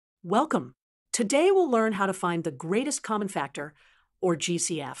Welcome. Today we'll learn how to find the greatest common factor, or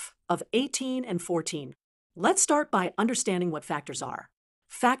GCF, of 18 and 14. Let's start by understanding what factors are.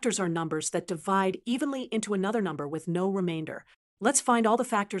 Factors are numbers that divide evenly into another number with no remainder. Let's find all the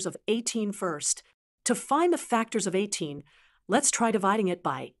factors of 18 first. To find the factors of 18, let's try dividing it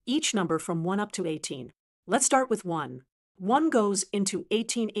by each number from 1 up to 18. Let's start with 1. 1 goes into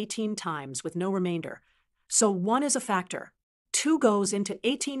 18 18 times with no remainder, so 1 is a factor. 2 goes into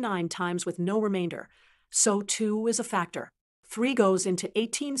 18 9 times with no remainder, so 2 is a factor. 3 goes into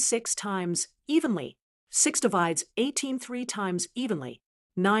 18 6 times evenly. 6 divides 18 3 times evenly.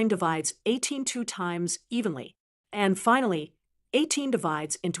 9 divides 18 2 times evenly. And finally, 18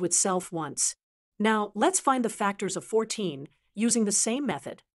 divides into itself once. Now, let's find the factors of 14 using the same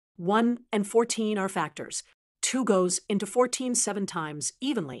method. 1 and 14 are factors. 2 goes into 14 7 times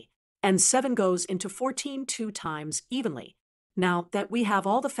evenly, and 7 goes into 14 2 times evenly. Now that we have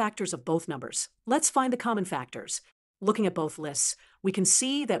all the factors of both numbers, let's find the common factors. Looking at both lists, we can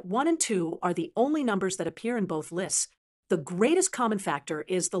see that 1 and 2 are the only numbers that appear in both lists. The greatest common factor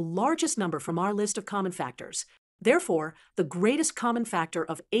is the largest number from our list of common factors. Therefore, the greatest common factor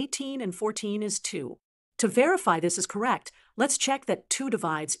of 18 and 14 is 2. To verify this is correct, let's check that 2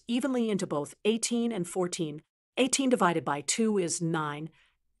 divides evenly into both 18 and 14. 18 divided by 2 is 9,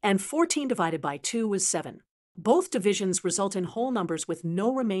 and 14 divided by 2 is 7. Both divisions result in whole numbers with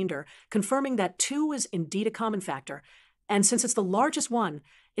no remainder, confirming that 2 is indeed a common factor, and since it's the largest one,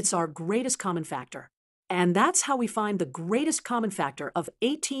 it's our greatest common factor. And that's how we find the greatest common factor of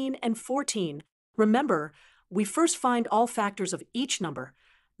 18 and 14. Remember, we first find all factors of each number,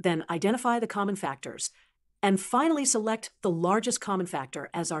 then identify the common factors, and finally select the largest common factor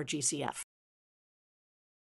as our GCF.